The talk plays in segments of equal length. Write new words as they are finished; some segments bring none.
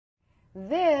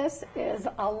This is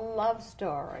a love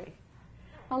story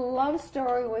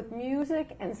with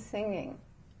music and singing.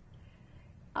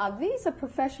 These are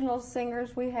professional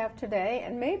singers we have today,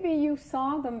 and maybe you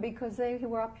saw them because they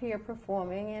were up here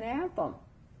performing in Anthem.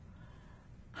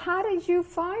 How did you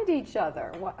find each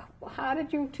other? How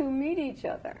did you two meet each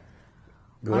other?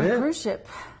 Go ahead. On a cruise ship.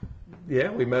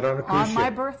 Yeah, we met on a cruise ship. On my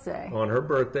birthday. On her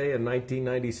birthday in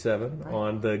 1997, right.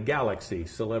 On the Galaxy,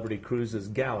 Celebrity Cruises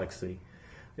Galaxy.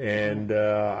 And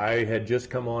I had just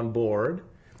come on board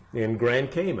in Grand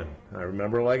Cayman. I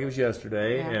remember like it was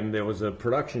yesterday, yeah. And there was a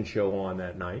production show on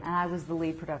that night. And I was the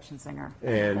lead production singer.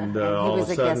 And he all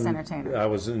was of a a guest sudden, entertainer. I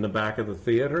was in the back of the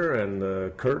theater, and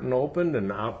the curtain opened,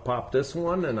 and out popped this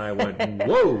one, and I went,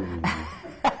 whoa!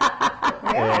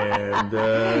 And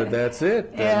that's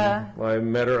it. Yeah. And I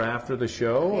met her after the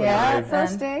show. Yeah, and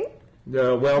first date?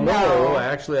 Well, no,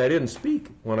 actually, I didn't speak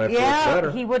when I first met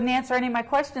her. He wouldn't answer any of my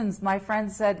questions. My friend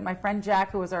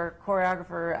Jack, who was our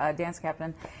choreographer, dance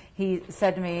captain, he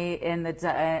said to me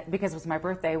because it was my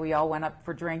birthday, we all went up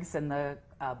for drinks in the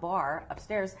bar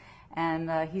upstairs, and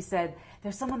he said,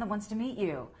 "There's someone that wants to meet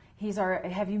you.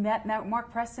 Have you met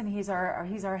Mark Preston? He's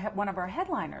one of our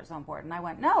headliners on board." And I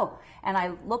went, "No." And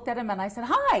I looked at him and I said,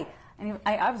 "Hi." And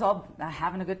I was all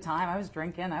having a good time. I was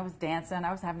drinking, I was dancing,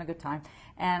 I was having a good time.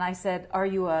 And I said, "Are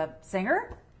you a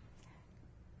singer?"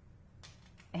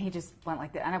 And he just went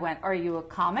like that. And I went, "Are you a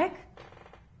comic?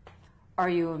 Are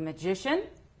you a magician?"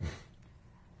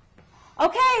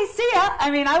 Okay, see ya.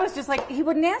 I mean, I was just like, he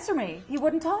wouldn't answer me. He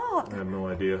wouldn't talk. I have no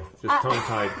idea. Just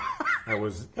tongue-tied. I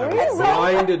was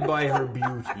blinded by her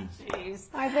beauty.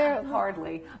 Jeez.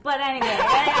 Hardly. But anyway,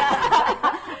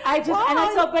 and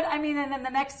then the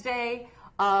next day,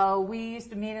 we used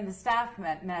to meet in the staff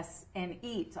mess and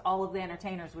eat. All of the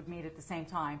entertainers would meet at the same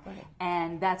time. Right.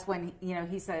 And that's when,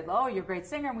 he said, "Oh, you're a great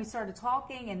singer." And we started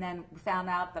talking, and then we found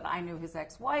out that I knew his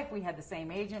ex-wife. We had the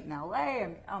same agent in L.A.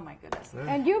 And, oh, my goodness. Yeah.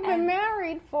 And you've been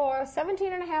married for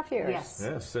 17 and a half years. Yes.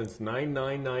 Yes, since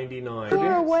 99.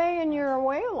 You're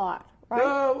away a lot.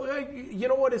 Right? You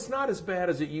know what? It's not as bad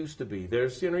as it used to be.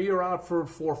 There's, you're out for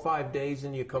 4 or 5 days,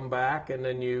 and you come back, and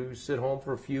then you sit home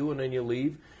for a few, and then you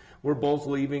leave. We're both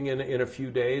leaving in a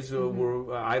few days.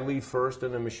 Mm-hmm. I leave first,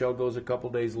 and then Michelle goes a couple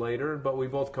days later. But we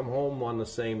both come home on the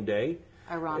same day.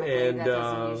 Ironically, and that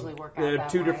doesn't usually work out that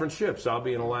two way. different ships. I'll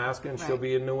be in Alaska, and she'll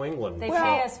be in New England. They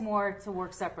pay us more to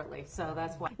work separately, so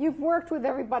that's why. You've worked with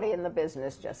everybody in the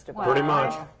business, just about. Pretty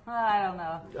much. I don't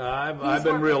know. I've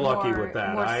been real lucky with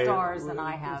that. More stars than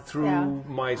I have. Through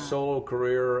my solo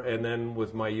career, and then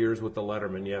with my years with the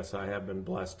Letterman, yes, I have been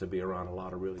blessed to be around a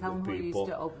lot of really good people.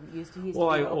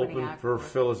 I opened for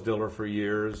Phyllis Diller for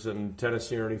years, and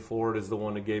Tennessee Ernie Ford is the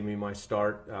one that gave me my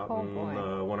start out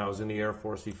when I was in the Air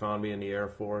Force. He found me in the Air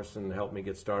Force and helped me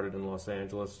get started in Los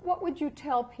Angeles. What would you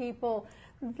tell people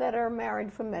that are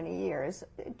married for many years?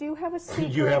 Do you have a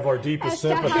secret? You have our deepest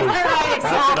sympathy. Right, exactly.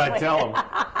 That's what I tell them.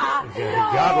 God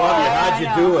love you. How'd you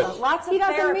do it? Lots of He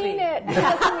doesn't therapy. mean it. He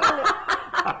doesn't mean it.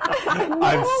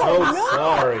 I'm so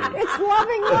sorry. It's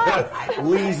loving life.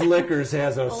 Lee's Liquors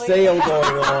has a sale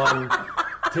going on.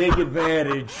 Take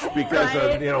advantage because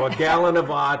a gallon of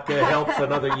vodka helps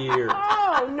another year.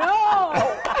 Oh no!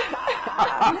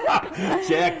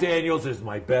 Jack Daniels is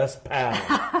my best pal.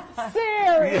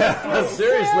 Seriously. Yeah,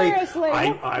 seriously.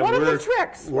 What are the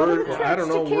tricks? I don't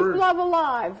know. To keep love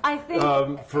alive? I think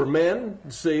for men,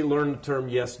 learn the term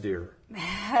 "yes, dear."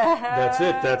 That's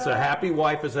it. That's a happy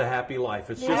wife is a happy life.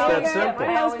 It's just that simple.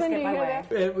 My husband, do you hear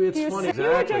that? It's funny. Exactly.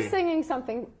 You were just singing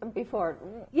something before.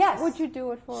 Yes. Would you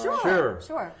do it for us?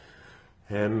 Sure.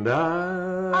 And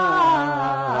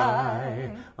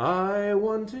I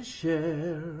want to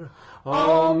share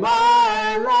all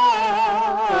my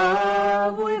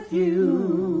love with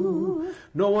you.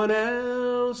 No one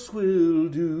else will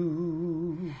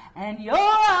do. And your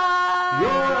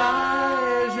eyes,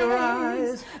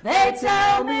 they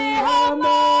tell me how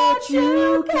much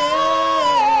you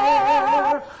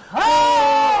care.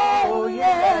 Oh,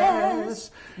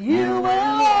 yes, you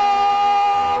will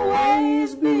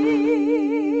always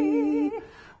be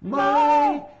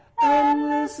my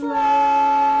endless love.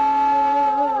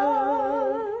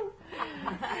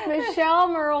 Michelle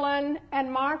Merlin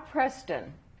and Mark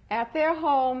Preston at their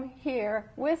home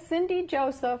here with Cindy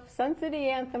Joseph, Sun City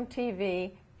Anthem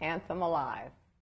TV, Anthem Alive.